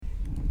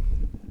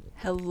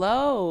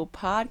Hello,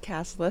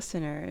 podcast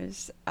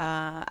listeners.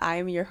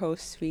 I'm your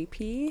host, Sweet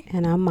Pea.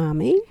 And I'm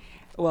Mommy.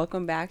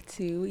 Welcome back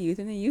to Youth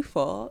and the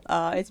Youthful.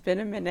 It's been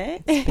a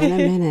minute. It's been a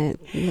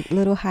minute.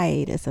 Little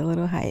hiatus, a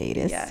little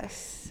hiatus.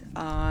 Yes.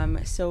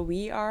 So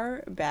we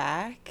are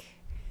back,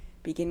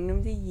 beginning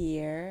of the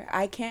year.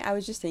 I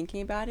was just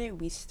thinking about it.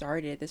 We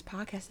started this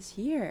podcast this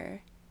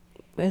year.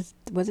 Was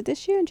it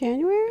this year in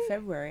January?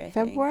 February, I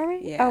February?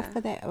 think. Yeah. Oh,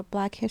 for that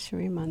Black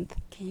History Month.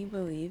 Can you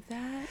believe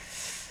that?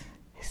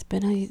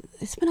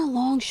 It's been a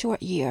long,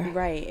 short year.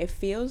 Right. It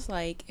feels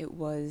like it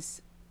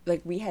was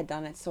like we had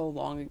done it so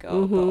long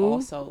ago, but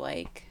also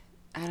like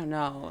I don't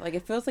know. Like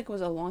it feels like it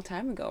was a long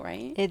time ago,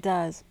 right? It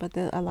does, but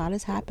a lot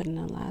has happened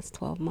in the last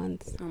 12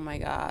 months. Oh my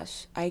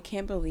gosh. I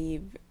can't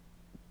believe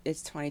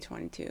it's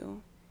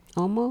 2022.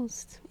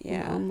 Almost.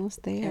 Yeah. We're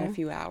almost there. In a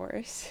few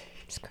hours.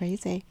 It's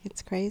crazy.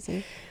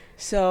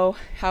 So,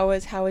 how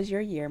was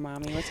your year,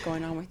 Mommy? What's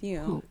going on with you?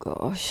 Oh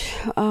gosh.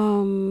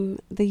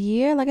 The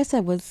year, like I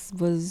said,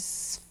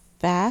 was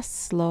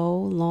fast, slow,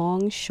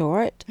 long,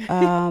 short.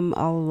 A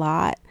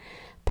lot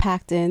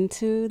packed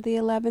into the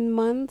 11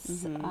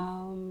 months.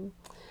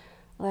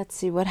 Let's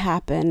see what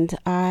happened.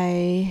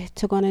 I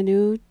took on a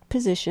new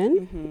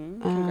position.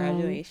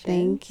 Congratulations.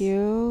 Thank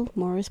you.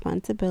 More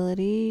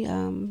responsibility.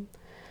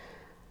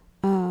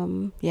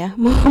 Yeah,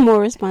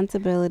 more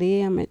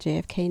responsibility. I'm at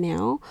JFK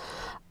now.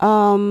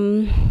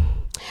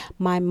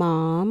 My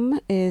mom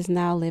is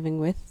now living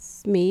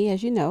with me,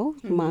 as you know.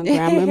 My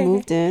grandma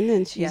moved in,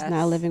 and she's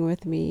now living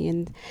with me,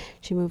 and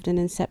she moved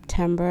in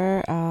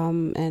September.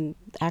 And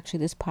actually,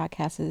 the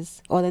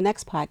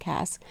next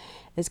podcast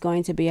is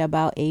going to be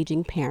about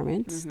aging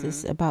parents.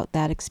 This about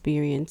that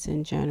experience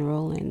in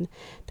general and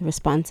the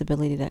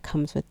responsibility that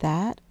comes with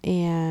that.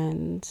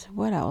 And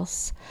what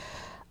else?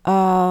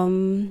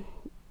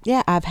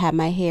 Yeah, I've had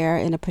my hair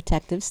in a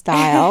protective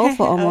style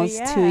for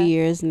almost 2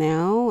 years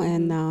now.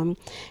 And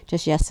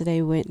just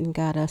yesterday went and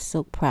got a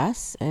silk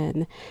press,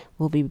 and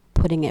we'll be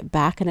putting it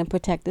back in a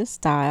protective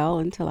style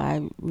until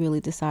I really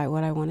decide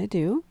what I want to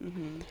do.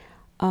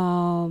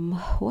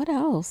 What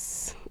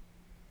else?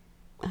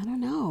 I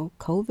don't know.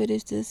 COVID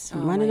is just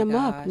running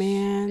amok,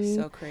 man.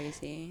 So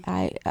crazy.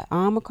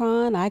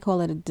 Omicron, I call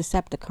it a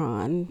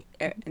Decepticon.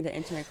 The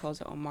internet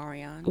calls it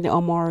Omarion. The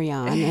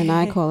Omarion, and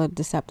I call it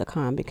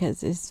Decepticon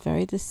because it's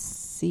very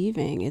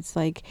deceiving. It's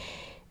like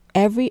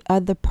every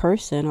other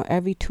person or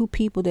every two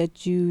people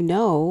that you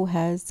know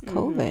has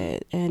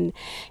COVID. And,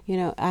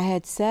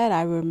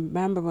 I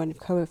remember when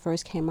COVID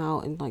first came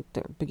out in like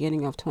the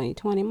beginning of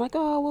 2020, I'm like,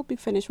 oh, we'll be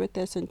finished with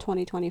this in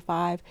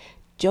 2025,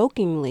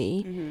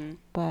 jokingly.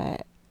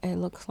 But it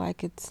looks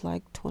like it's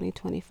like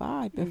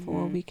 2025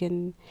 before we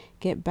can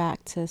get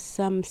back to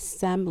some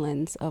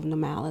semblance of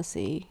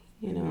normalcy.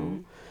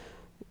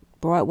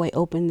 Broadway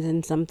opens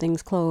and some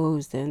things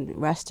closed, and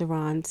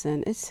restaurants,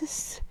 and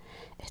it's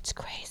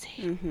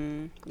crazy.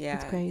 Yeah,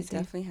 it's crazy. It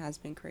definitely has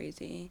been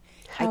crazy.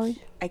 How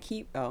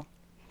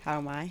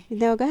am I?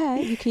 No, go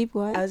ahead. You keep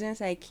what? I was gonna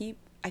say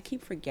I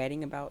keep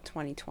forgetting about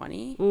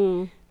 2020.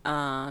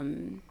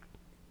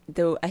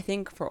 Though I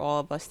think for all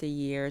of us the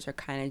years are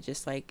kind of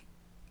just like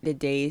the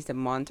days, the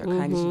months are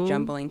kind of just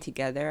jumbling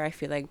together. I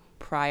feel like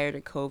prior to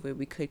COVID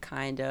we could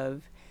kind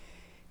of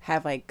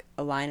have like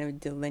a line of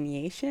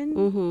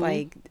delineation,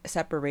 like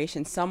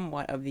separation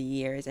somewhat of the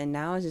years, and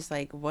now it's just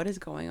like what is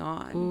going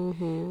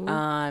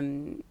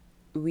on.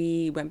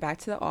 We went back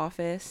to the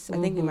office. I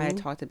think we might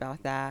have talked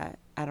about that.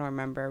 I don't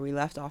remember. We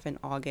left off in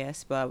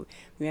August, but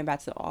we went back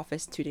to the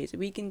office 2 days a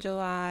week in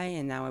July,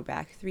 and now we're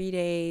back 3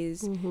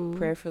 days.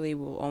 Prayerfully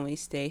we'll only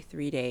stay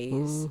 3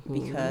 days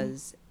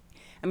because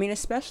I mean,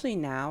 especially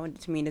now,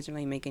 to me, it doesn't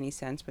really make any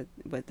sense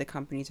what the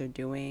companies are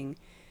doing.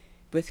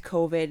 With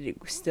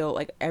COVID, still,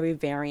 like, every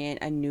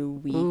variant, a new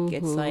week.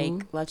 It's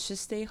like, let's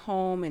just stay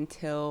home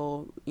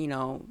until,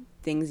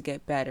 things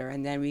get better,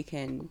 and then we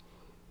can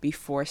be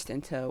forced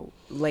into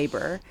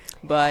labor.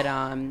 But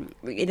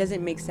it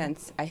doesn't make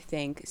sense, I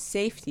think,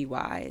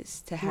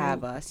 safety-wise, to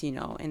have us, in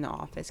the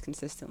office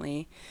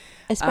consistently.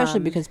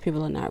 Especially because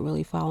people are not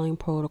really following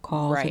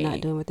protocols and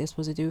not doing what they're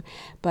supposed to do.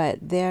 But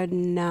they're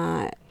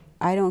not...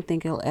 I don't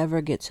think it'll ever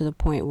get to the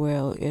point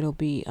where it'll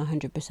be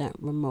 100%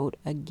 remote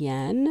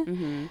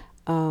again.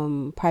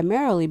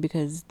 Primarily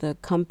because the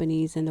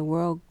companies in the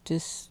world,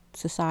 just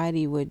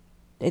society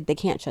they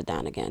can't shut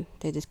down again.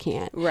 They just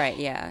can't. Right,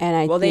 yeah. And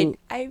I think...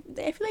 I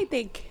feel like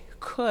they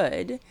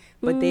could,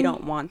 but they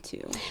don't want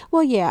to.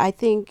 Well, yeah,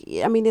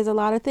 there's a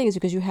lot of things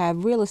because you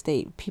have real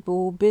estate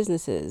people,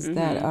 businesses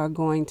that are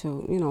going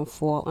to,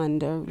 fall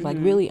under, like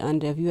really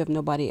under, if you have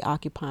nobody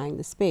occupying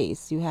the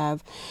space. You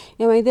have,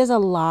 there's a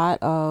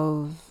lot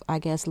of, I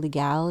guess,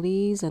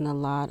 legalities and a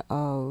lot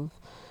of,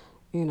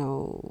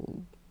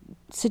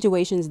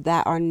 situations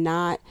that are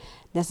not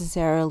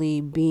necessarily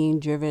being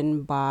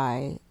driven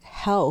by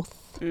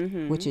health,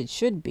 which it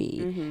should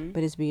be,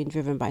 but it's being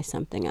driven by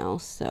something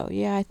else. So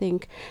yeah, I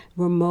think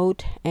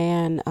remote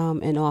and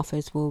in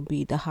office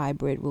the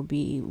hybrid will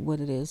be what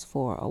it is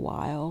for a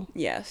while.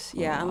 Yes,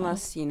 yeah,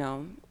 unless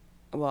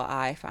well,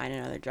 I find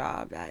another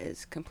job that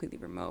is completely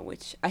remote,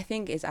 which I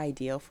think is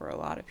ideal for a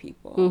lot of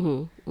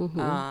people,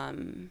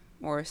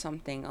 or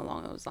something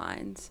along those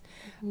lines.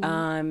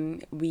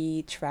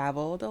 We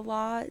traveled a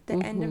lot at the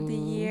end of the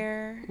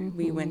year.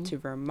 We went to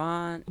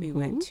Vermont. We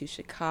went to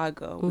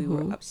Chicago. We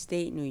were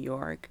upstate New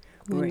York.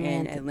 We were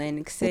in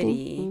Atlantic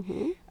City.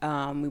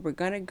 We were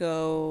gonna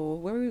go.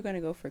 Where were we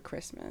gonna go for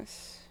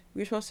Christmas?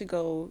 We were supposed to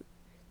go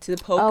to the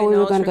Poconos we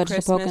were going to for go to the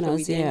Christmas, but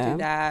we Poconos, didn't do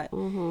that.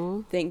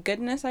 Thank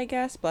goodness, I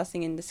guess.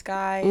 Blessing in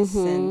disguise,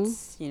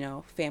 since, you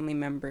know, family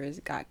members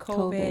got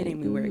COVID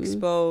and we were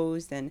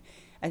exposed. And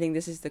I think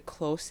this is the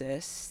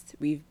closest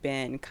we've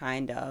been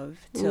kind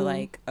of to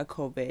like a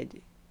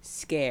COVID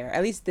scare.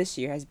 At least this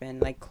year has been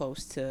like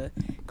close to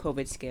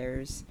COVID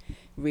scares.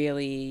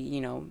 Really,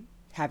 you know,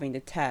 having to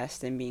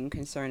test and being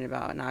concerned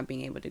about not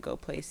being able to go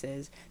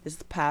places.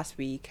 This past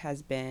week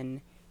has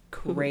been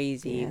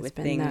crazy with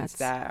things nuts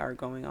that are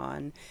going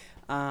on.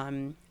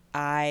 What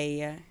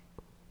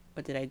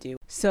did I do?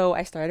 So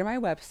I started my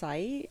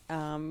website,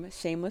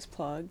 shameless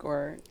plug,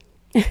 or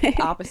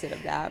opposite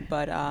of that,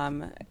 but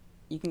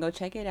you can go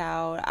check it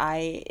out.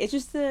 It's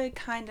just a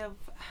kind of,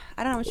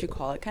 I don't know what you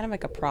call it, kind of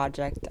like a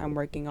project I'm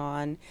working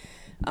on,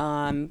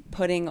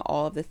 putting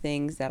all of the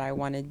things that I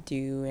want to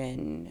do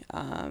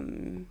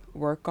and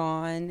work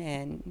on,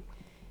 and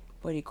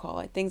what do you call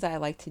it, things that I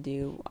like to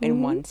do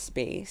in one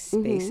space,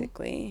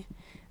 basically.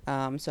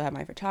 So I have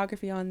my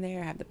photography on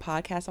there. I have the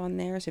podcast on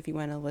there. So if you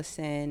want to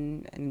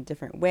listen in a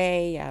different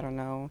way, I don't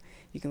know,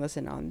 you can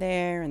listen on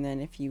there. And then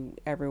if you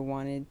ever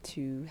wanted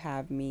to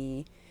have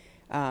me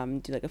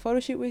do like a photo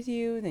shoot with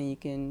you, then you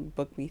can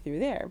book me through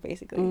there,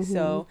 basically.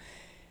 So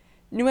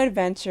new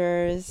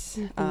adventures.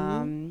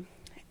 And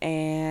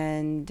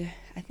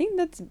I think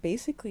that's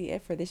basically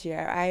it for this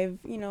year. I've,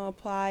 you know,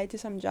 applied to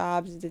some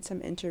jobs, did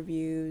some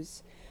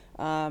interviews.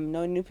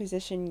 No new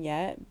position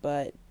yet,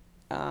 but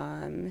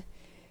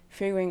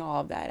figuring all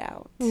of that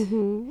out.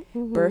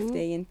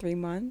 Birthday in 3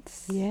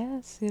 months.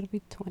 Yes, it'll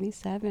be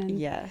 27.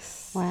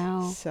 Yes.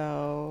 Wow.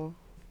 So,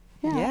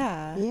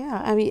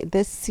 yeah. I mean,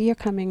 this year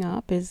coming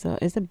up is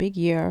a big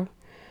year,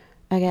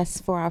 I guess,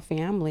 for our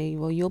family.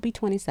 Well, you'll be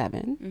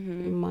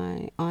 27.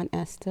 My Aunt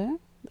Esther,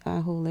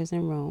 who lives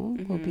in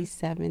Rome, will be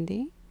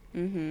 70.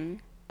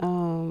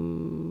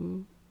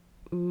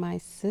 My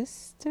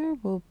sister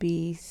will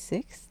be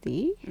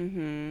 60.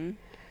 So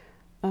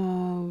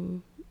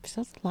it's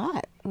a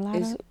lot of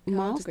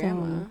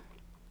milestones.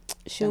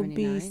 She'll 79?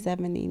 Be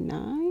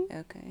 79.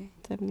 Okay.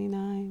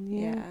 79,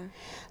 yeah.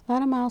 A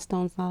lot of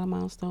milestones.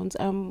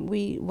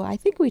 I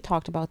think we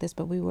talked about this,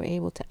 but we were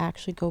able to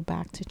actually go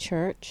back to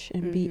church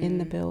and be in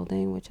the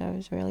building, which I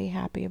was really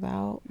happy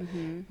about.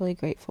 Really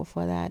grateful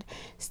for that.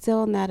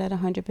 Still not at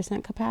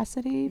 100%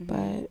 capacity,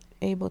 but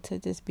able to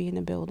just be in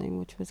the building,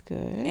 which was good.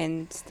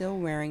 And still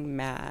wearing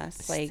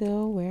masks.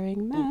 Still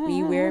wearing masks.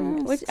 We wear,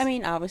 which, I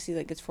mean, obviously,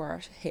 like, it's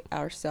for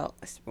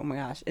ourselves. Oh my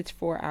gosh, it's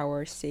for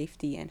our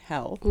safety and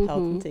health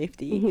and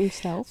safety.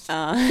 Self.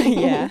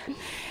 Yeah.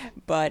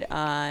 But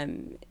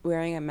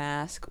wearing a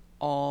mask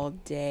all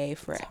day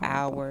for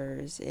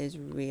hours is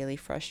really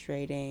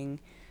frustrating.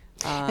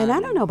 And I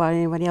don't know about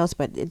anybody else,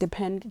 but it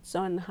depends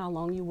on how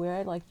long you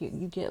wear it. Like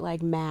you get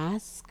like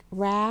mask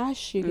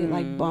rash, you get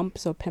like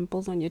bumps or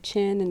pimples on your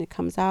chin, and it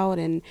comes out.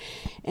 And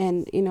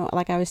you know,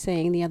 like I was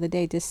saying the other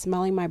day, just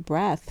smelling my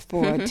breath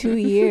for 2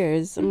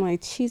 years, I'm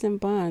like, cheese and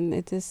bun.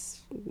 It's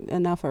just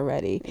enough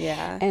already.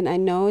 Yeah. And I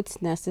know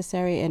it's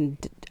necessary,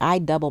 and I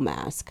double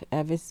mask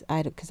because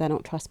I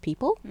don't trust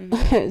people.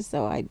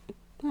 So I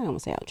don't want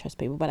to say I don't trust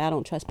people, but I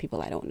don't trust people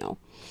I don't know.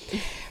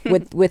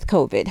 with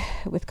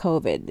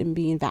COVID and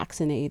being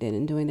vaccinated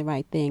and doing the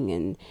right thing,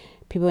 and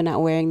people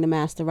not wearing the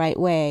mask the right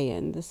way,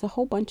 and there's a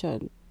whole bunch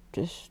of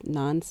just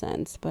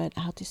nonsense. But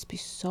I'll just be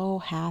so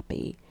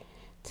happy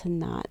to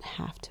not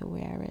have to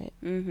wear it.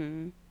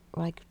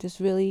 Like,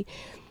 just really,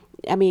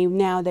 I mean,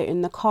 now they're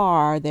in the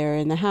car, they're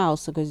in the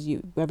house, because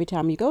every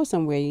time you go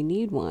somewhere, you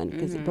need one.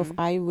 Because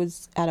I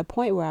was at a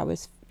point where I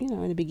was, you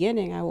know, in the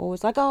beginning, I was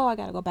always like, oh, I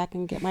got to go back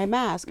and get my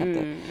mask.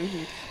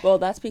 Well,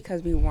 that's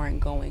because we weren't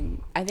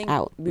going, I think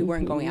out. We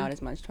weren't going out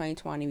as much.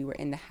 2020, we were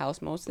in the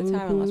house most of the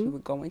time, unless we were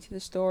going to the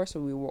store. So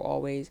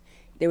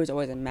there was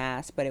always a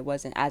mask, but it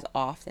wasn't as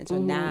often. So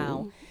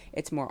now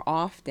it's more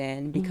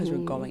often because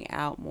we're going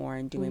out more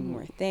and doing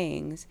more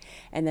things.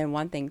 And then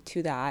one thing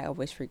too that I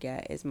always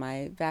forget is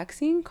my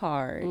vaccine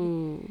card.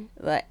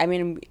 Like, I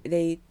mean,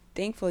 they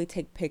thankfully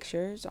take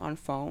pictures on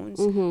phones,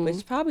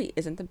 which probably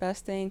isn't the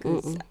best thing,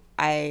 because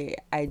I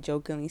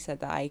jokingly said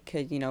that I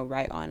could, you know,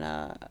 write on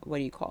a, what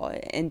do you call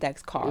it,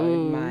 index card,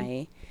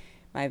 my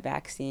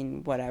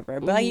vaccine, whatever.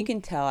 But like, you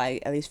can tell,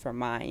 at least for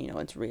mine, you know,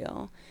 it's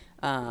real.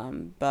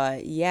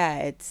 But yeah,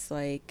 it's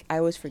like, I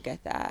always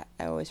forget that.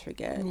 To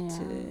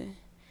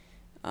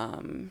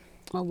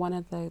well, one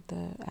of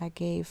I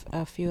gave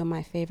a few of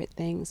my favorite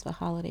things for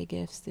holiday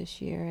gifts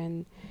this year,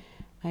 and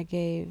I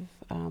gave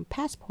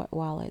passport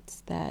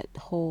wallets that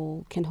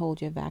can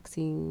hold your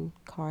vaccine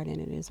card in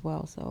it as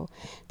well, so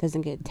it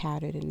doesn't get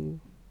tattered and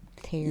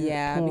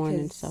torn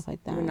and stuff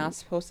like that. We're not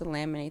supposed to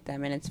laminate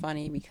them. And it's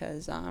funny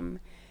because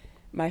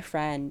my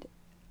friend,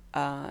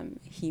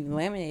 he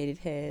laminated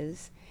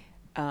his,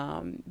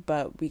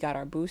 but we got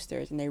our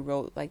boosters and they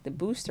wrote like the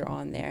booster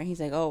on there. He's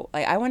like, oh,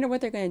 like I wonder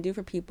what they're gonna do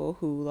for people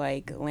who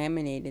like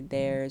laminated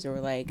theirs, or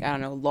like, I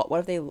don't know, what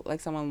if they, like,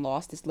 someone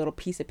lost this little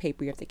piece of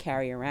paper you have to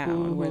carry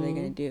around. What are they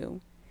gonna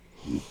do?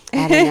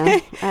 I don't know.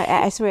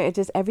 I swear, it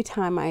just, every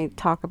time I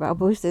talk about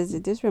boosters,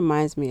 it just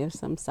reminds me of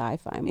some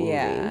sci-fi movie.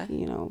 Yeah.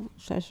 You know,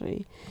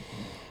 especially,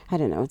 I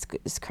don't know,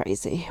 it's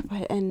crazy.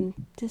 But, and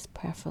just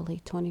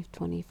prayerfully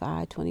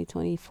 2025,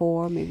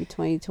 2024, maybe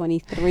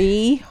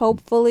 2023,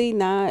 hopefully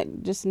not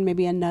just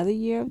maybe another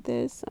year of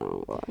this.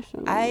 Oh gosh.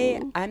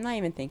 I'm not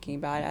even thinking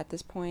about it at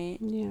this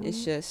point. Yeah.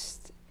 It's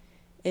just,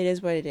 it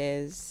is what it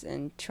is,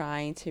 and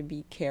trying to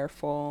be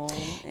careful.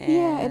 And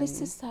yeah, it is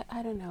just,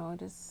 I don't know,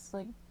 just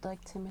like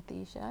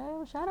Timothy,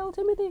 shout out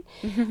Timothy.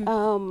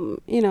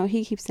 You know,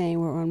 he keeps saying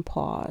we're on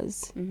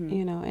pause.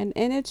 You know, and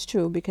it's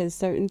true, because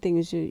certain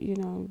things you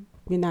know,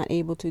 you're not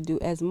able to do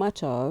as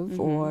much of,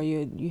 or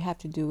you have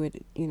to do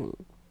it, you know,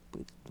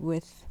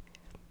 with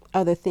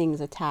other things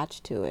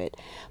attached to it.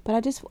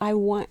 But I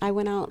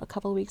went out a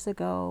couple of weeks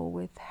ago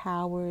with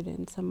Howard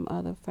and some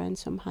other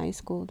friends from high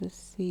school to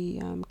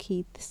see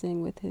Keith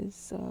sing with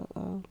his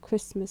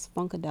Christmas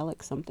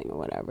Funkadelic something or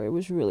whatever. It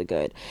was really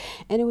good,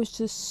 and it was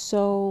just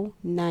so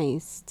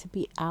nice to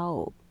be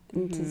out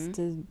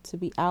and to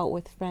be out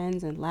with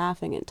friends and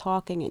laughing and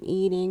talking and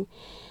eating.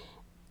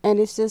 And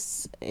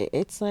it's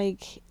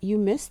like you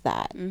miss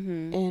that,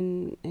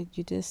 and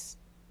you just,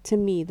 to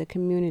me, the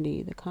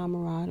community, the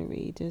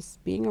camaraderie,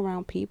 just being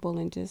around people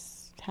and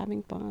just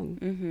having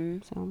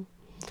fun. So,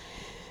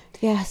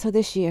 yeah. So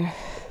this year,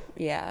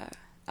 yeah,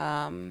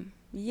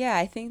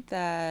 I think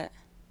that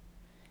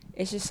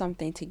it's just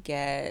something to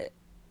get.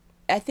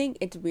 I think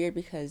it's weird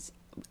because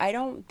I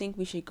don't think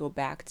we should go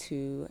back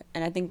to,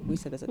 and I think we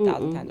said this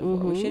 1,000 times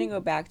before, we shouldn't go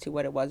back to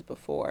what it was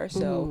before.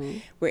 So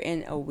we're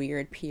in a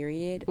weird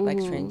period,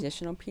 like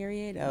transitional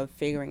period of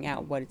figuring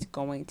out what it's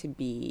going to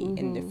be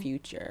in the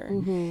future.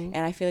 And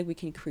I feel like we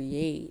can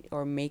create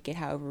or make it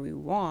however we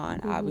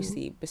want,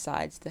 obviously,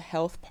 besides the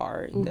health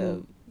part,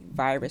 the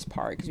virus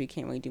part, because we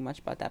can't really do much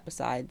about that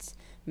besides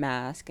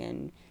mask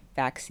and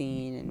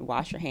vaccine and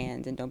wash your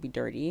hands and don't be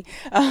dirty.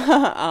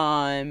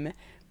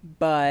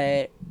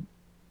 But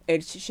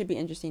it should be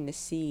interesting to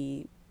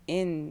see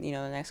in, you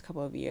know, the next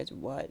couple of years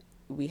what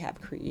we have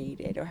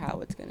created or how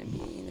it's going to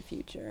be in the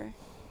future.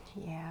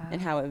 Yeah. And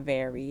how it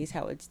varies,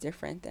 how it's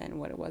different than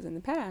what it was in the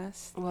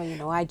past. Well, you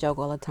know, I joke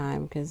all the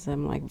time because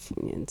I'm like,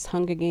 it's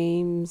Hunger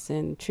Games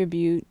and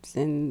tributes,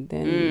 and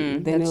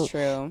then that's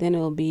true. Then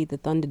it'll be the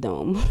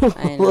Thunderdome.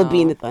 I know. We'll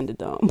be in the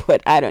Thunderdome,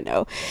 but I don't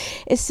know.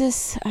 It's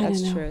just, I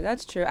don't know.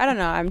 That's true. I don't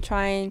know. I'm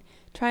trying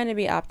to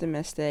be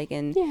optimistic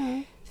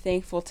and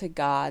thankful to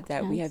God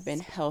that we have been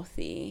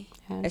healthy,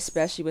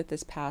 especially with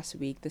this past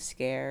week, the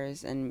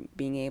scares, and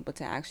being able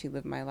to actually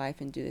live my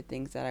life and do the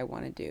things that I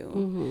want to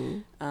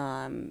do.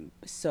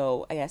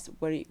 So I guess,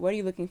 what are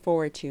you looking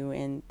forward to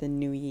in the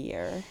new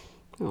year?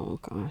 Oh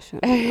gosh, I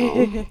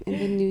don't know. In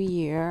the new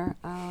year,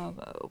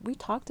 we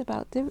talked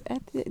about, did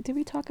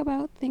we talk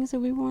about things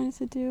that we wanted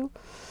to do?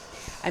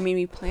 I mean,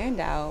 we planned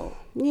out.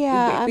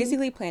 Yeah, we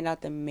basically planned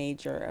out the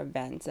major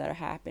events that are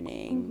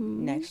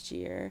happening next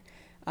year.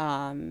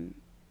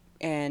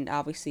 And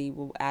obviously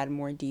we'll add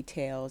more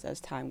details as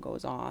time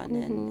goes on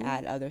and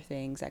add other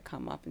things that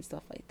come up and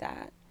stuff like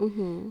that.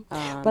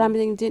 But I'm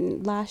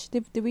thinking,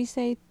 did we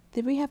say,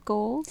 did we have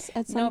goals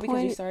at some point? No,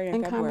 because we started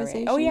in February.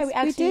 Conversations? Oh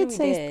yeah, we did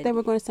say did. There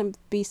were going to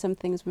be some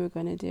things we were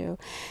going to do,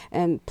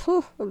 and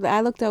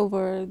I looked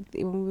over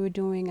when we were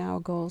doing our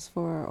goals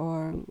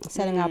or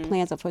setting our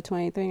plans up for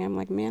 23. I'm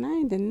like, man, I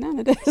ain't did none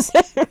of this.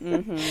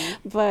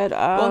 But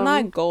well,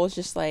 not goals,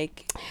 just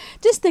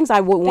things I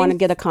would want to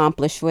get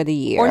accomplished for the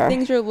year, or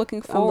things you're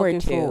looking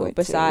forward to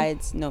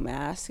besides no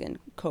mask and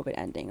COVID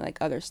ending, like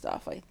other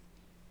stuff like.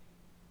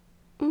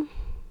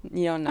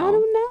 You don't know. I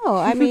don't know.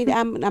 I mean,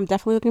 I'm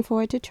definitely looking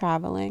forward to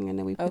traveling, and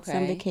then we put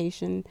some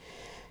vacation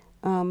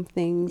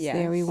things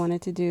there we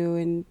wanted to do,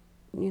 and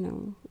you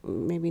know,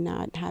 maybe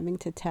not having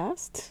to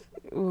test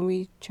when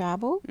we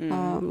travel.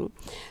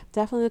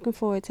 Definitely looking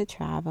forward to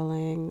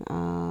traveling.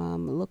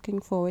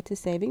 Looking forward to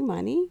saving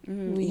money.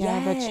 We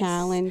have a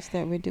challenge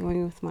that we're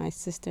doing with my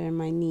sister and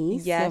my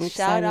niece. Yes,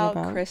 shout out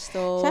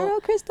Crystal. Shout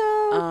out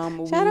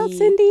Crystal. Shout out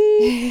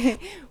Cindy.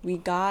 We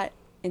got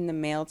in the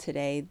mail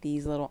today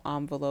these little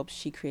envelopes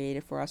she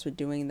created for us. We're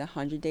doing the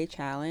 100-day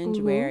challenge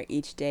where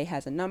each day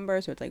has a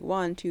number, so it's like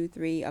 1, 2,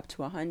 3 up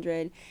to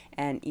 100,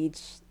 and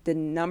the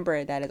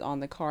number that is on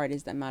the card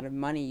is the amount of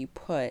money you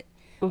put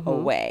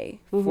away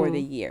for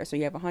the year. So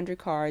you have 100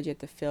 cards, you have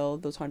to fill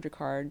those 100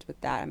 cards with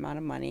that amount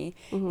of money,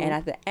 and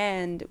at the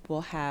end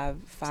we'll have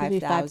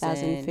 $5,050 by the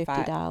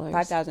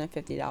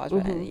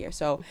end of the year.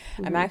 So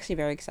I'm actually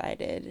very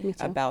excited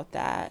about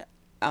that.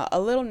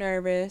 A little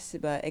nervous,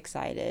 but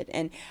excited.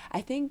 And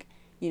I think,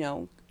 you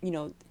know,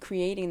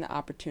 creating the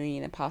opportunity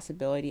and the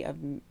possibility of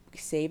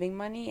saving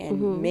money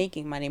and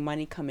making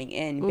money coming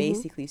in,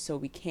 basically, so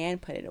we can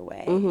put it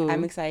away.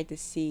 I'm excited to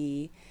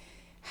see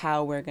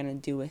how we're going to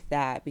do with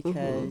that,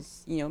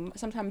 because, you know,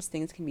 sometimes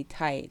things can be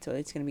tight. So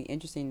it's going to be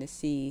interesting to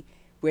see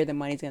where the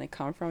money's going to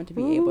come from to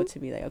be able to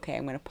be like, okay,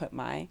 I'm going to put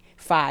my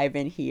 5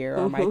 in here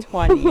or my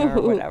 20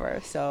 or whatever.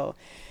 So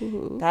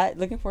I'm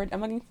looking forward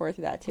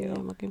to that too. Yeah,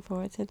 I'm looking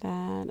forward to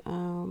that. I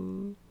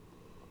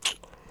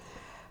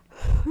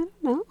don't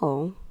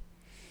know.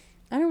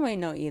 I don't really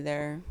know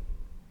either.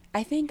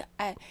 I think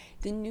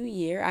the new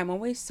year, I'm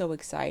always so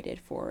excited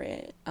for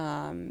it.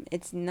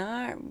 It's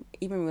not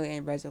even really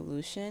a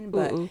resolution,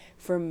 but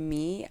for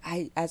me,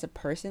 I as a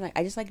person, like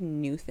I just like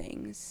new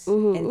things,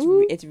 and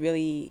it's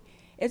really,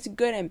 it's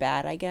good and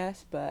bad, I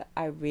guess. But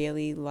I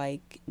really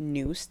like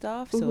new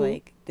stuff, so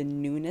like the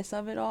newness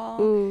of it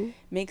all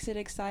makes it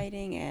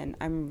exciting, and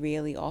I'm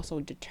really also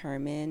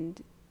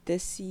determined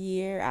this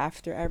year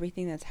after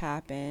everything that's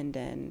happened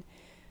and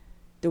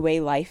the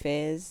way life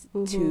is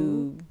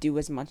to do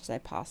as much as I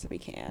possibly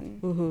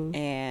can,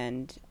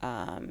 and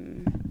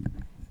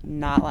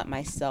not let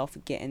myself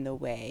get in the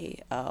way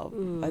of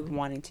like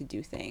wanting to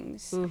do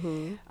things.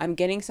 I'm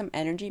getting some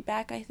energy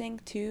back, I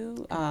think,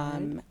 too.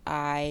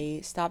 I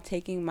stopped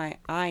taking my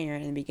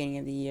iron in the beginning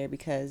of the year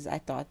because I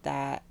thought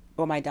that,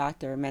 well, my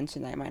doctor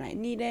mentioned that I might not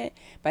need it,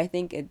 but I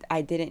think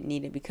I didn't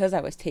need it because I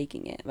was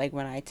taking it, like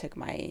when I took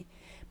my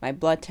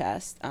blood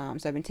test. So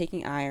I've been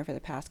taking iron for the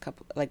past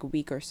couple, like a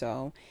week or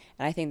so,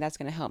 and I think that's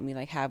going to help me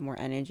like have more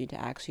energy to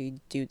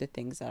actually do the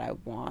things that I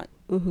want,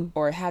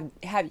 or have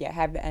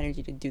the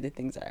energy to do the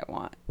things that I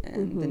want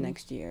in the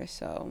next year.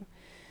 So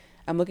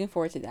I'm looking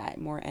forward to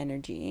that, more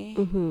energy.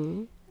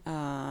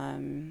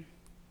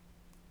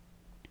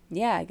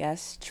 Yeah, I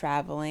guess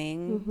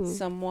traveling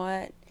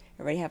somewhat.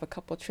 I already have a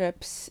couple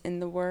trips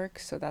in the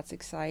works, so that's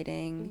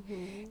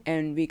exciting.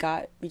 And we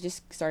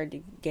just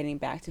started getting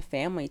back to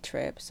family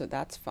trips, so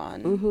that's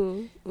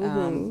fun.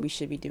 We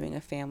should be doing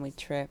a family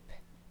trip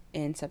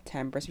in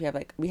September, so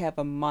we have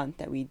a month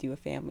that we do a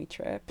family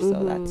trip,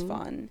 so that's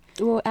fun.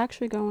 We're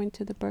actually going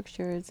to the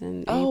Berkshires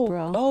in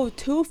April.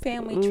 2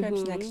 family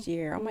trips next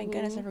year. Oh my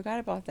goodness, I forgot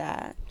about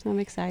that. So I'm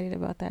excited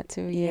about that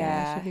too.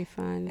 Yeah, it should be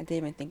fun. I didn't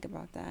even think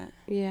about that.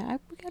 Yeah,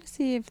 we got to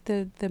see if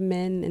the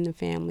men in the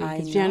family,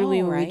 because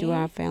generally when we do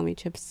our family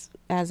trips,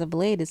 as of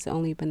late, it's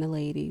only been the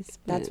ladies.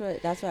 That's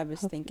what I was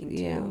thinking too.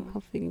 Yeah,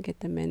 hopefully we can get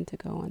the men to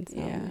go on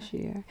some this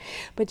year.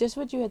 But just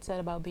what you had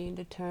said about being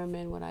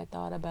determined, what I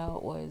thought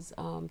about was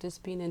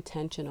just being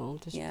intentional,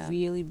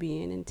 really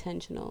being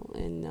intentional,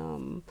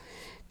 and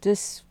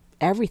just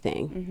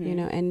everything, you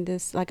know. And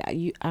this, like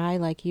I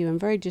like you, I'm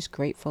very just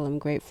grateful. I'm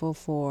grateful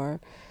for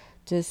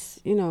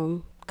just, you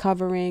know,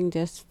 covering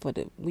just for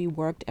we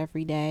worked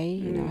every day,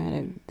 you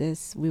know,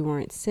 we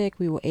weren't sick,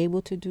 we were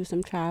able to do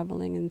some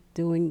traveling and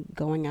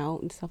going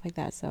out and stuff like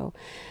that. So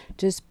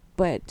just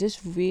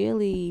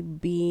really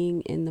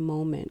being in the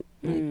moment,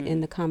 like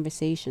in the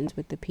conversations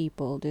with the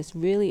people, just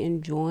really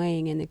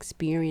enjoying and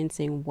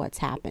experiencing what's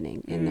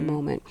happening in the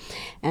moment.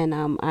 And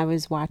I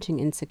was watching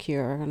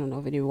Insecure. I don't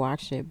know if you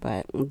watched it,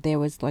 but there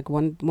was like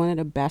one of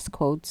the best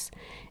quotes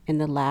in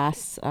the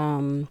last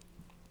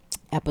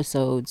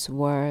episodes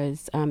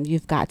was,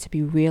 you've got to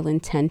be real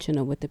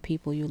intentional with the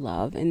people you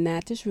love. And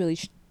that just really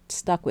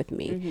stuck with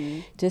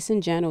me. Just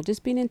in general,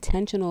 just being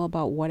intentional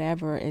about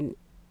whatever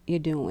you're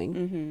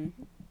doing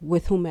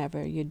with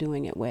whomever you're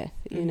doing it with,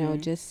 you know,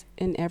 just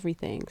in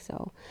everything.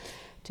 So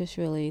just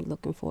really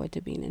looking forward to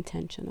being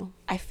intentional.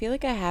 I feel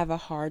like I have a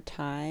hard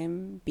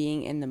time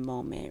being in the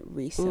moment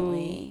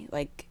recently,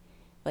 like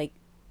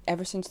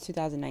ever since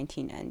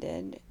 2019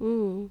 ended,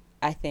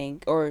 I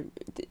think, or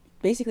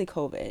basically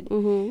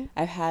COVID.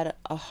 I've had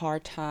a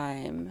hard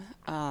time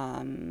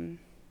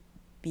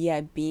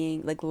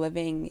being like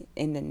living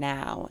in the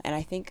now, and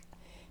I think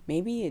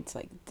maybe it's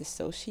like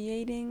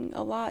dissociating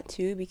a lot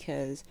too,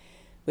 because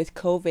with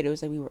COVID it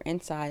was like we were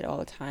inside all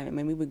the time. I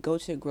mean, we would go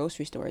to the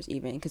grocery stores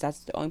even, because that's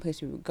the only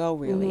place we would go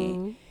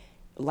really.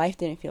 Life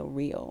didn't feel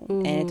real,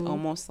 and it's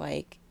almost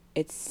like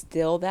it's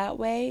still that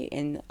way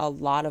in a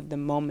lot of the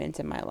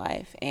moments in my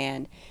life.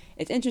 And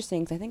it's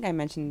interesting because I think I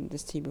mentioned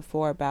this to you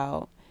before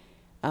about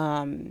I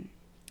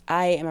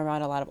am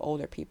around a lot of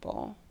older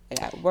people,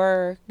 like at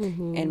work,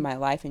 in my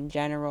life in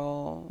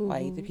general.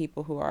 Like the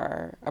people who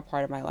are a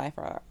part of my life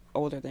are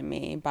older than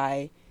me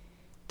by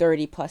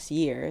 30 plus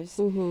years.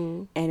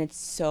 And it's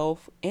so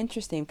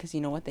interesting because, you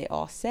know, what they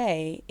all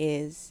say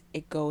is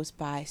it goes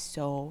by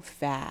so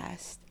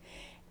fast.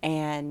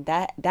 And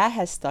that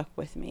has stuck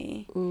with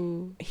me,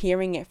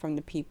 hearing it from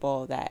the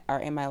people that are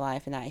in my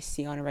life and that I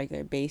see on a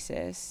regular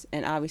basis.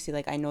 And obviously,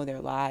 like, I know their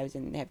lives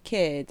and they have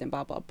kids and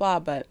blah, blah, blah.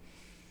 But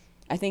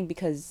I think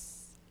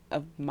because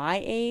of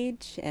my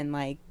age and,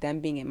 like,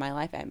 them being in my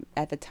life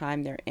at the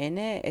time they're in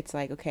it, it's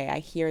like, okay, I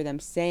hear them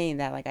saying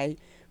that, like, I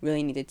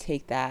really need to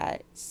take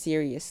that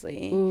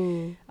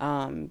seriously,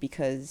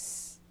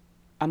 because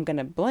I'm going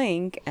to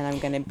blink and I'm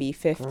going to be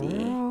 50.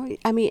 Girl,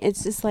 I mean,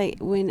 it's just like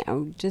when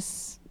I'm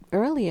just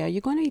earlier,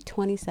 you're going to be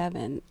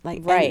 27.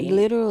 Like, Right. and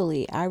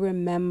literally, I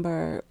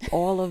remember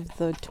all of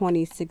the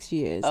 26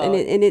 years. Oh.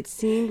 And it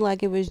seemed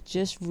like it was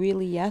just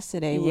really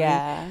yesterday when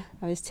Yeah.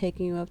 I was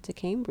taking you up to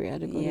Cambria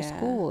to go to Yeah.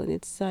 school. And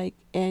it's like,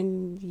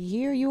 and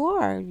here you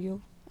are.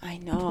 You're I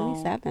know.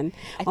 27.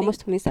 I Almost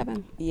think,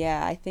 27.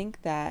 yeah, I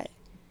think that,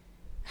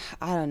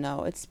 I don't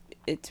know. It's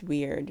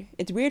weird.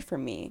 It's weird for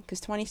me because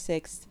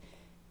 26,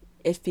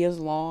 it feels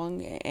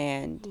long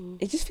and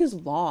it just feels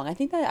long. I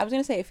think that I was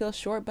going to say it feels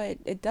short, but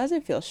it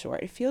doesn't feel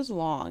short. It feels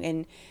long.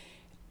 And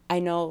I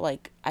know,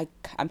 like,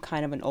 I'm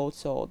kind of an old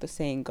soul, the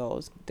saying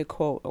goes, the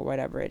quote or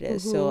whatever it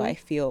is. So I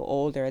feel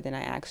older than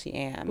I actually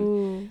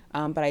am.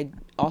 But I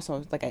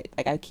also,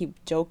 I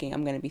keep joking,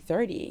 I'm going to be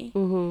 30.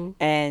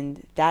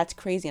 And that's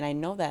crazy. And I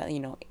know that,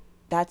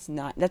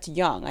 that's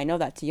young. I know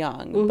that's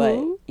young. But,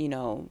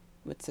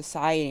 with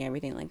society and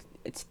everything, like,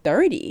 it's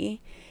 30.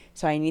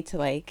 So I need to,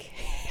 like,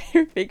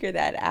 figure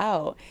that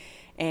out.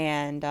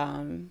 And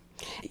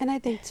I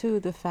think too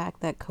the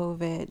fact that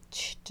COVID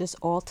just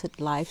altered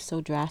life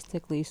so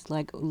drastically, it's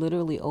like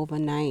literally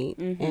overnight,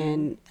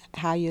 and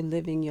how you're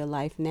living your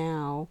life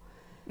now,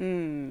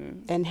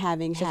 and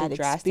having just a had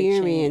drastic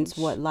experienced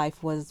change. what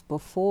life was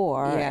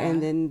before, Yeah.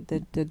 and then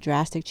the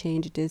drastic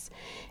change,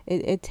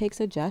 it takes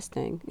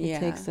adjusting. It Yeah.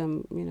 takes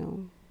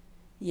some,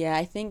 Yeah,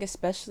 I think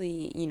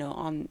especially,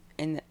 on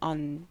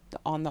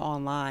the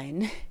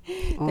online,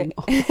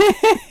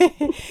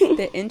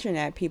 the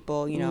internet,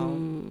 people,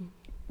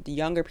 the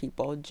younger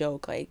people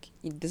joke like,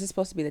 this is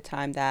supposed to be the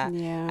time that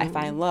Yeah. I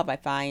find love, I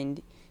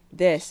find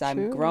this, I'm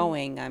True.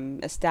 growing,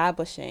 I'm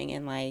establishing,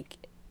 and like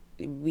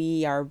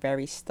we are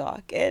very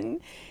stuck.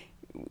 And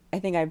I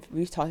think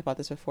we've talked about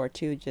this before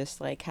too, just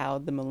like how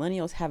the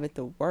millennials have it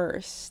the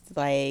worst,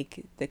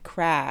 like the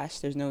crash,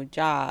 there's no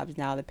jobs,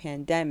 now the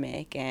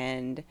pandemic,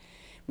 and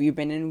we've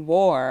been in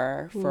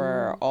war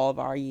for all of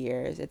our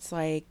years. It's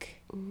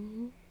like,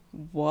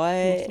 what?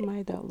 Most of my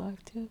adult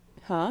life too.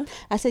 Huh?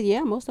 I said,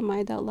 yeah, most of my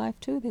adult life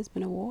too. There's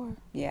been a war.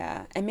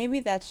 Yeah. And maybe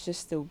that's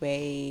just the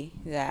way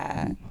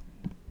that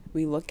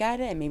we look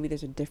at it, and maybe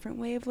there's a different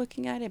way of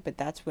looking at it, but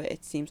that's what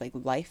it seems like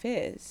life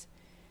is.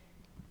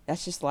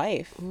 That's just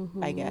life,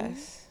 I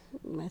guess.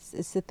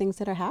 It's the things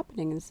that are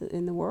happening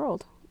in the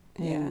world.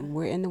 And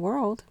we're in the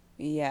world.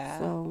 Yeah.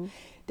 So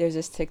there's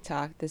this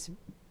TikTok,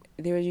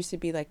 there used to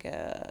be like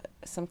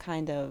some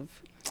kind of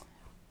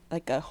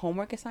like a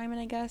homework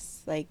assignment, I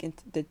guess, like in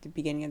the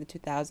beginning of the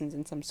 2000s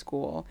in some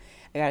school.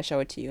 I gotta show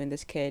it to you. And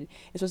this kid,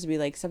 it's supposed to be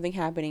like something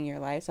happening in your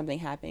life, something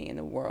happening in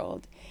the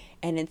world.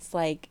 And it's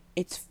like,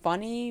 it's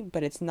funny,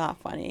 but it's not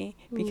funny,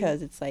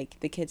 because it's like,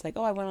 the kid's like,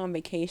 oh, I went on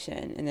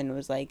vacation. And then it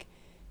was like,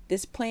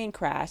 this plane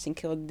crashed and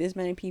killed this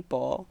many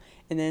people.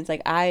 And then it's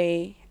like,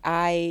 I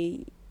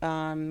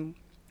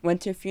went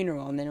to a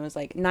funeral, and then it was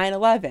like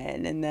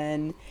 9/11, and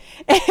then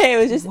it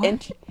was just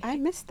I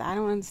missed that. I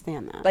don't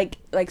understand that.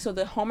 like so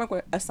the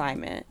homework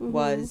assignment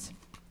was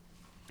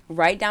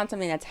write down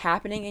something that's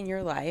happening in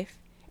your life,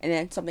 and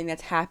then something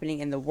that's happening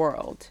in the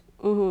world.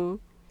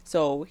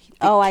 So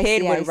the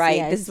kid would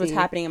write, this is what's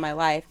happening in my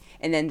life,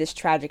 and then this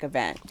tragic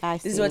event.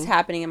 This is what's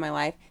happening in my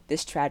life,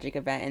 this tragic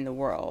event in the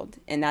world.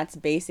 And that's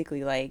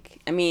basically like,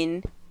 I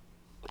mean,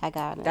 I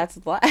got it. that's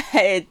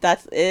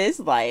it is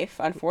life,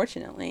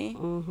 unfortunately.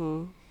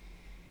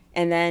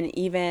 And then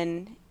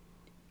even,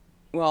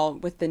 well,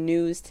 with the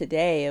news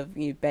today of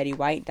Betty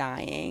White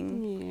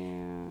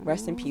dying,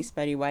 rest in peace,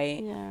 Betty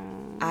White.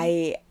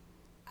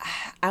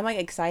 I'm like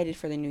excited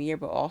for the new year,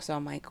 but also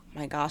I'm like, oh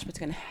my gosh, what's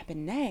gonna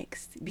happen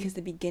next? Because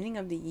the beginning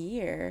of the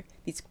year,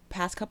 these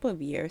past couple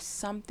of years,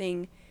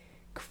 something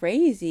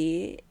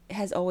crazy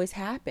has always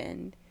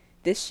happened.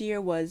 This year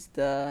was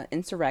the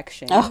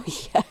insurrection. Oh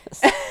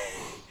yes.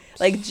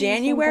 Like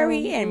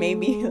January, and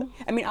maybe,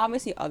 I mean,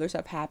 obviously other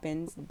stuff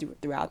happens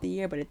throughout the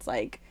year, but it's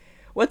like,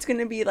 what's going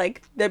to be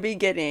like the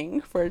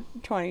beginning for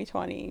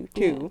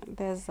 2022? Yeah,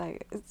 there's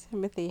like,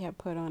 Timothy had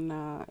put on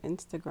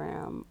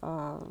Instagram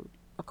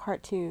a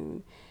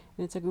cartoon,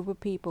 and it's a group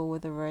of people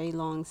with a very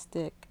long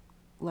stick,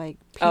 like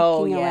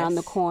peeking around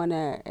the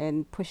corner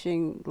and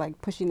pushing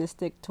the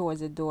stick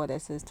towards a door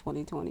that says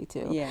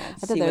 2022. Yeah, I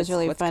thought that was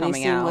really funny,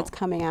 seeing out. what's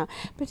coming out.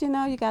 But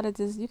you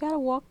gotta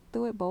walk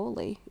through it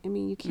boldly. I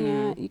mean, you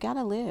can't. You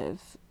gotta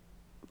live,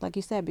 like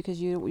you said,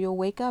 because you'll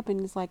wake up and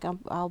it's like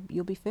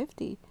you'll be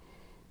 50,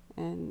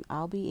 and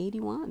I'll be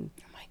 81.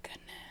 Oh my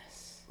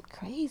goodness,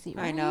 crazy,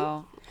 right? I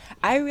know.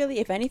 I really,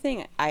 if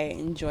anything, I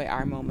enjoy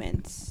our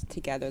moments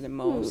together the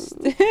most.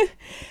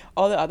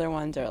 All the other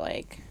ones are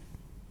like,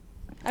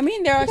 I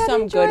mean, there are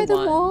some good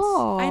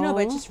ones. I know,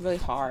 but it's just really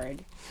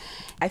hard.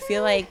 I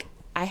feel like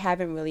I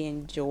haven't really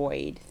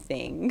enjoyed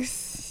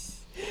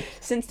things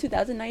since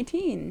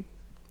 2019.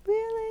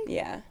 Really?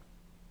 Yeah.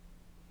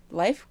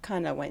 Life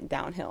kind of went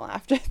downhill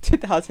after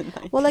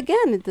 2019. Well,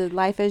 again, the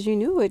life as you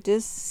knew it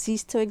just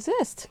ceased to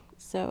exist.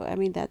 So, I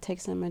mean, that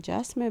takes some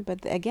adjustment. But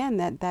again,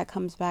 that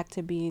comes back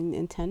to being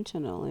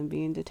intentional and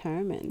being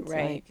determined.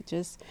 Right. Like,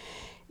 just,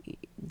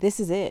 this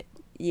is it.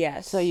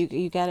 Yes. So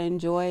you got to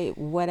enjoy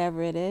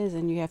whatever it is,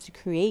 and you have to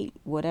create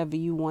whatever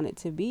you want it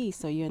to be,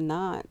 so you're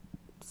not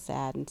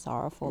sad and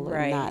sorrowful and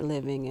Right. not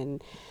living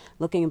and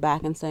looking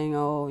back and saying,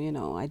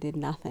 oh, I did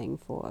nothing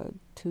for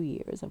 2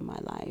 years of my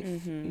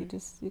life.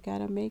 You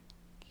gotta make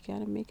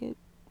it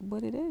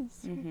what it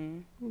is.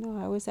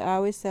 I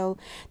always tell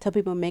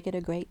people, make it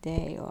a great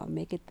day, or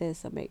make it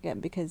this, or make it,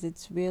 because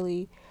it's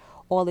really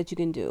all that you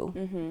can do.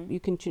 You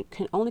can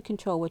only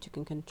control what you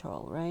can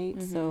control,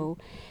 right? So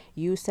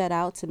you set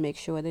out to make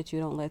sure that you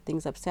don't let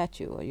things upset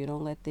you, or you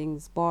don't let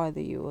things bother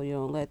you, or you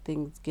don't let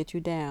things get you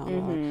down,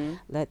 or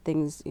let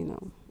things,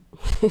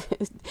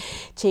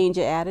 change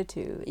your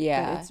attitude.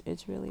 Yeah. But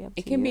it's really up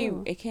to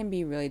you. It can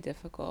be really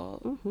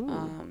difficult.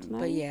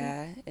 But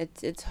yeah,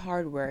 it's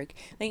hard work.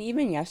 Like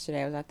even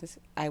yesterday,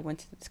 I went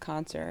to this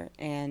concert,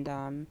 and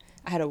I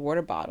had a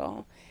water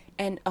bottle,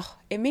 and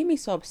it made me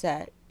so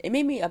upset. It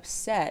made me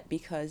upset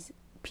because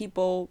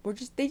people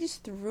they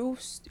just threw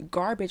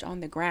garbage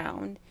on the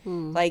ground.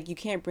 Like, you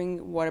can't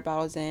bring water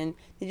bottles in.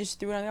 They just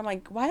threw it on. I'm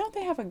like, why don't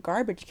they have a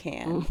garbage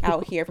can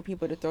out here for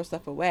people to throw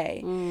stuff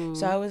away?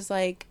 So I was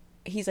like,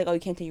 he's like, oh, you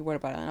can't take your water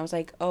bottle. And I was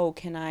like, oh,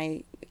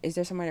 is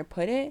there somewhere to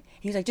put it?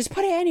 He's like, just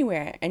put it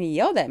anywhere. And he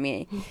yelled at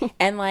me.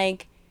 And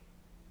like,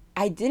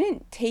 I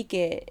didn't take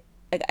it.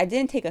 Like, I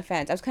didn't take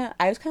offense. I was kind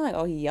of like,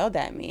 oh, he yelled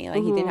at me.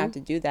 Like, he didn't have to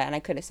do that. And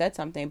I could have said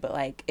something, but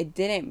like, it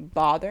didn't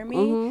bother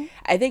me.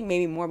 I think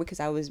maybe more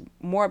because I was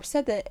more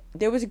upset that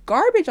there was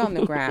garbage on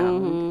the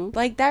ground.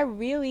 Like, that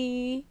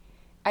really,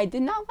 I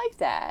did not like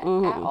that at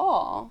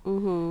all.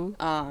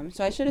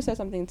 So I should have said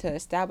something to the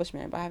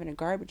establishment about having a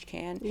garbage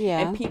can.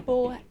 Yeah. And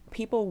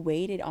people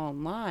waited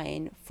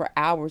online for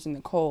hours in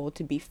the cold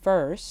to be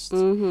first,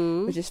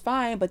 which is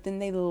fine. But then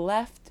they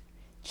left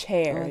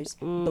chairs,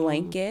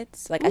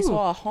 blankets. Like, I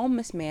saw a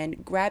homeless man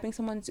grabbing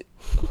someone's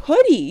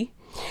hoodie.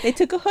 They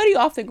took a hoodie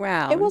off the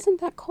ground. It wasn't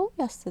that cold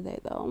yesterday,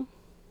 though.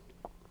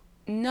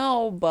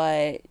 No,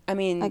 but I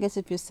mean, I guess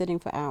if you're sitting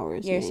for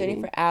hours. Yeah, you're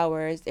sitting for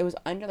hours. It was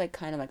under like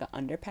kind of like an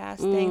underpass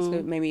thing,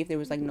 so maybe if there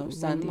was like no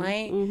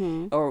sunlight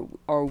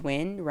or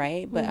wind,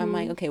 right? But I'm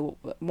like, okay, well,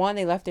 one,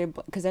 they left their,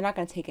 because they're not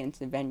gonna take it into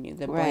the venue,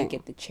 the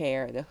blanket, the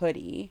chair, the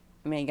hoodie.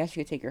 I mean, I guess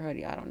you could take your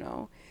hoodie. I don't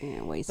know.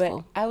 Yeah,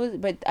 wasteful.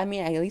 But I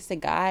mean, at least the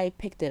guy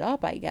picked it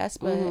up, I guess.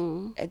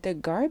 But the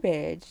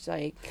garbage,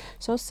 like.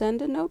 So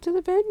send a note to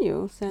the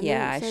venue.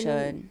 I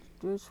should.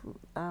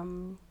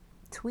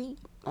 Tweet.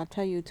 I'll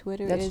tell you,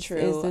 Twitter is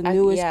the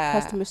newest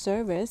customer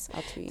service.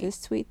 I'll tweet.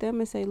 Just tweet them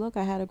and say, look,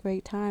 I had a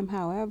great time.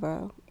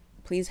 However,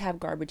 please have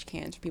garbage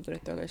cans for people to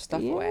throw their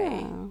stuff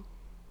away.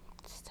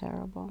 It's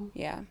terrible.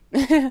 Yeah.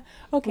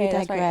 Okay,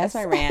 that's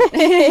my rant.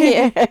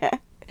 Yeah.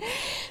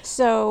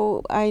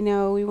 So I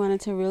know we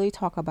wanted to really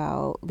talk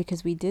about,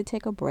 because we did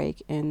take a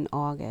break in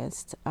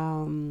August.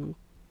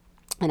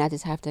 And I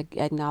just have to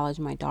acknowledge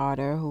my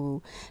daughter,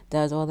 who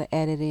does all the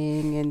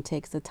editing and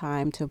takes the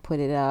time to put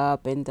it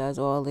up and does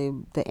all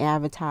the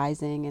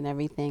advertising and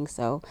everything.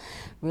 So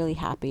really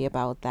happy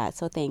about that.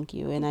 So thank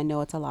you. And I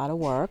know it's a lot of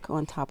work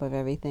on top of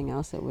everything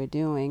else that we're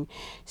doing.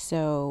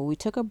 So we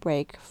took a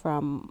break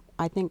from,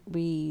 I think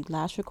we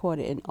last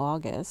recorded in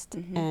August.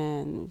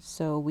 And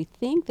so we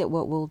think that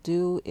what we'll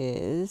do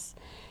is,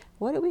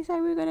 what did we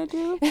say we were going to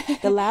do?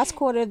 The last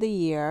quarter of the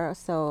year.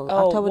 So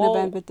October,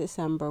 November,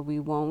 December, we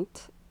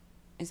won't.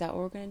 Is that what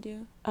we're going to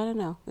do? I don't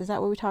know. Is that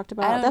what we talked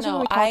about? That's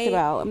what we talked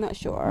about. I'm not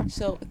sure.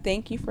 So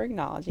thank you for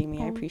acknowledging me.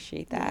 I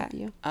appreciate that.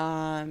 Thank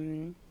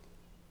you.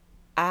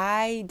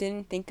 I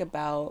didn't think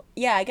about,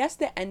 I guess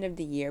the end of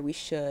the year we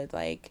should,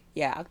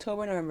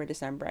 October, November,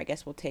 December, I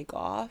guess we'll take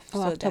off.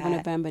 Oh, so October,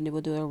 November, and then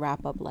we'll do a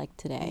wrap up like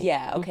today.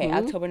 Yeah, okay.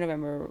 October,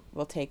 November,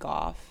 we'll take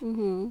off.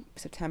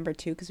 September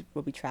too, because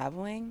we'll be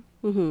traveling.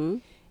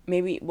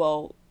 Maybe,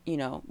 we'll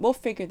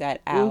figure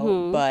that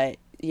out, but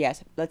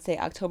yes, let's say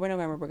October,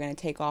 November, we're going to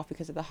take off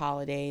because of the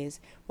holidays.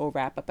 We'll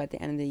wrap up at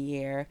the end of the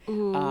year.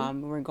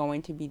 We're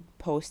going to be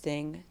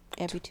posting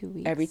every 2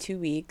 weeks. Every 2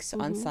 weeks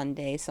on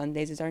Sundays.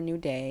 Sundays is our new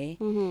day.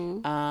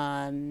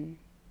 And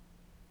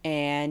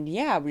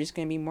we're just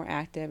going to be more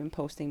active and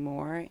posting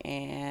more,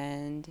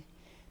 and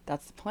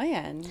that's the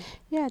plan.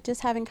 Yeah,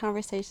 just having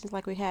conversations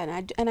like we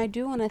had. And I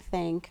do want to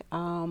thank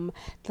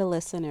the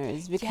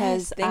listeners,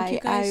 because thank you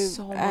guys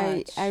so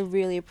much. I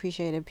really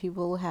appreciate it.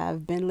 People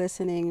have been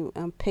listening.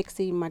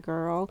 Pixie, my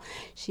girl,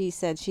 she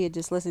said she had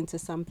just listened to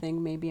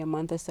something maybe a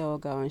month or so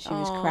ago, and she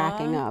was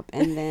cracking up.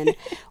 And then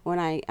when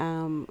I,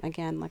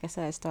 again, like I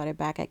said, I started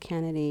back at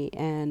Kennedy,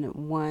 and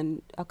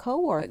a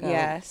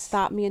coworker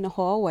stopped me in the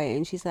hallway,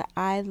 and she said,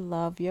 I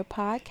love your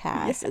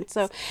podcast. Yes. And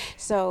so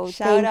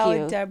shout thank out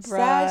you.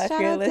 Deborah, if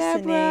you're listening.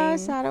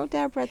 Shout out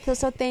Deborah.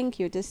 So thank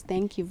you. Just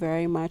thank you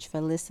very much for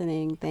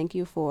listening. Thank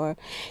you for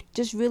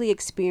just really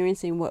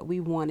experiencing what we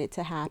wanted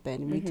to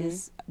happen.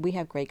 We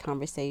have great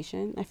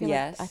conversation. I feel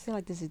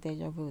like this is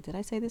deja vu. Did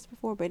I say this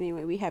before? But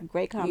anyway, we have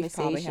great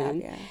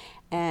conversation.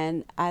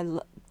 And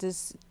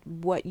just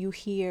what you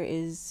hear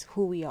is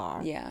who we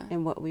are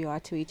and what we are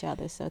to each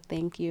other. So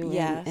thank you.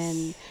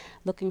 And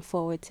looking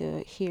forward to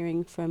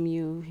hearing from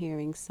you,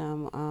 hearing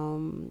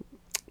some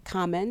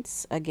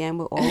comments. Again,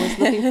 we're always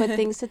looking for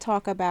things to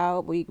talk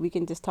about. We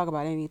can just talk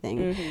about anything.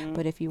 Mm-hmm.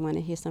 But if you want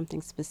to hear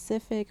something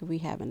specific, if we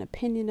have an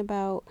opinion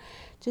about,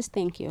 just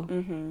thank you.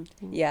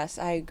 Mm-hmm. Yes,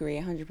 I agree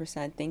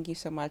 100%. Thank you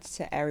so much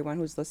to everyone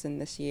who's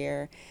listened this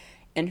year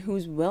and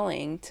who's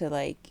willing to,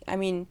 like, I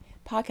mean,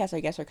 podcasts, I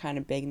guess, are kind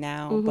of big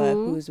now, but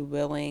who's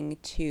willing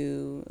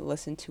to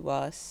listen to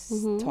us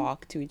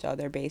talk to each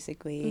other,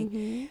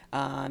 basically,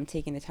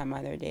 taking the time out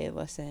of their day to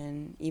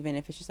listen, even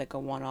if it's just like a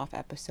one-off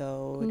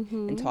episode,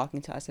 and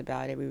talking to us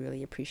about it. We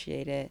really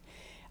appreciate it.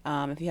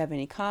 If you have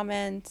any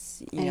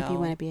comments, and if you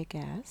want to be a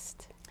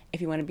guest, if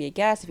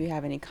you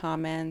have any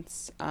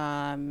comments,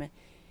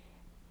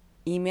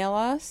 email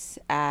us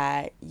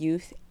at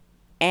youthful.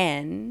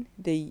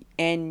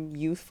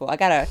 I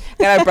gotta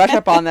brush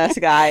up on this,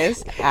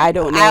 guys. I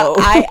don't know.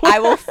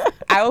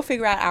 I will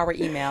figure out our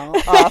email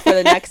for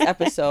the next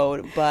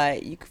episode.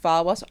 But you can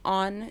follow us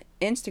on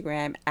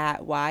Instagram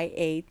at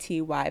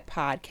YATY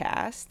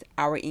Podcast.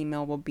 Our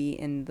email will be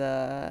in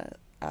the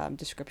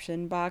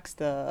description box,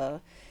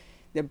 the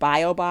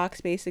bio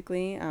box,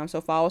 basically. So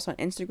follow us on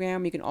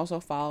Instagram. You can also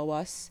follow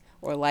us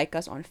or like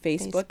us on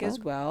Facebook as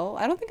well.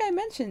 I don't think did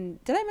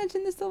I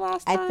mention this the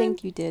last time? I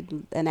think you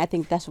did, and I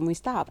think that's when we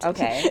stopped.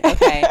 Okay.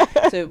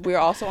 So we're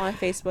also on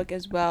Facebook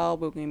as well.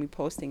 We're going to be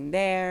posting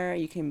there.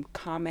 You can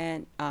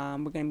comment. We're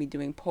going to be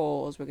doing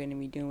polls. We're going to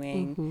be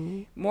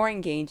doing more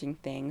engaging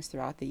things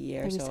throughout the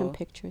year. Maybe so some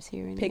pictures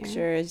here and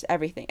there.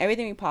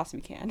 Everything we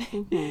possibly can.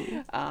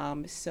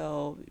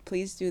 So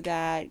please do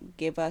that.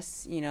 Give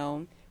us,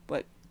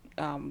 what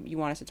you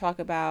want us to talk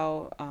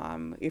about,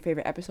 your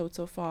favorite episode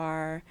so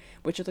far,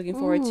 what you're looking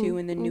forward to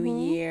in the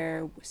new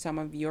year, some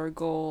of your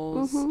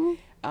goals,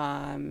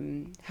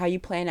 how you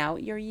plan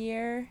out your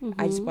year.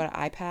 I just bought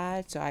an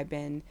iPad,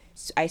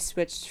 so I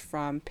switched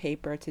from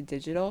paper to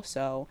digital,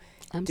 so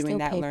I'm doing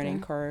that paper.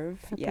 Learning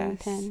curve.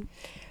 Yes.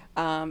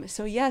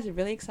 So yes,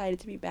 really excited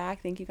to be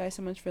back. Thank you guys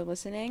so much for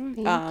listening.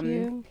 Thank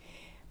you.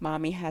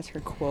 Mommy has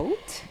her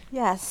quote.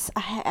 Yes,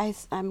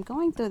 I'm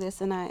going through this,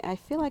 and I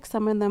feel like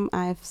some of them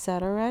I've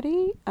said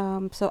already.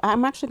 So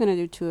I'm actually going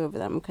to do two of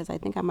them because I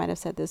think I might have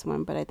said this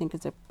one, but I think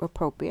it's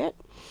appropriate.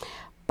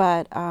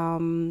 But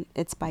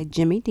it's by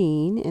Jimmy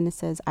Dean, and it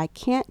says, "I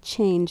can't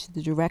change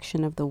the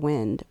direction of the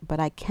wind, but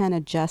I can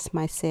adjust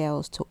my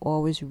sails to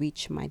always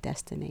reach my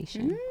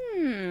destination."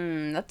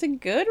 That's a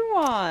good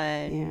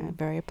one. Yeah,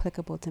 very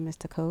applicable to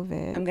Mr.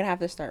 COVID. I'm going to have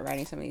to start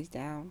writing some of these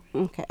down.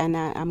 Okay, and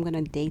I'm going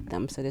to date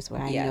them so this way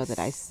I know that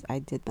I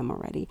did them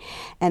already.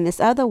 And this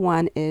other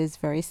one is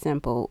very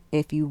simple.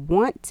 If you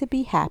want to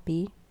be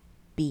happy,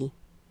 be.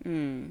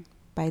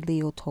 By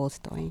Leo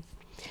Tolstoy.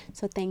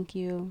 So thank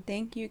you.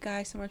 Thank you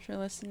guys so much for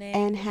listening.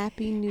 And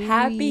Happy New Year.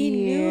 Happy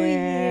New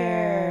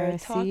Year.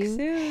 Talk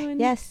soon.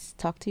 Yes,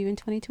 talk to you in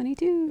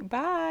 2022.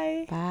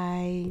 Bye.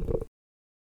 Bye.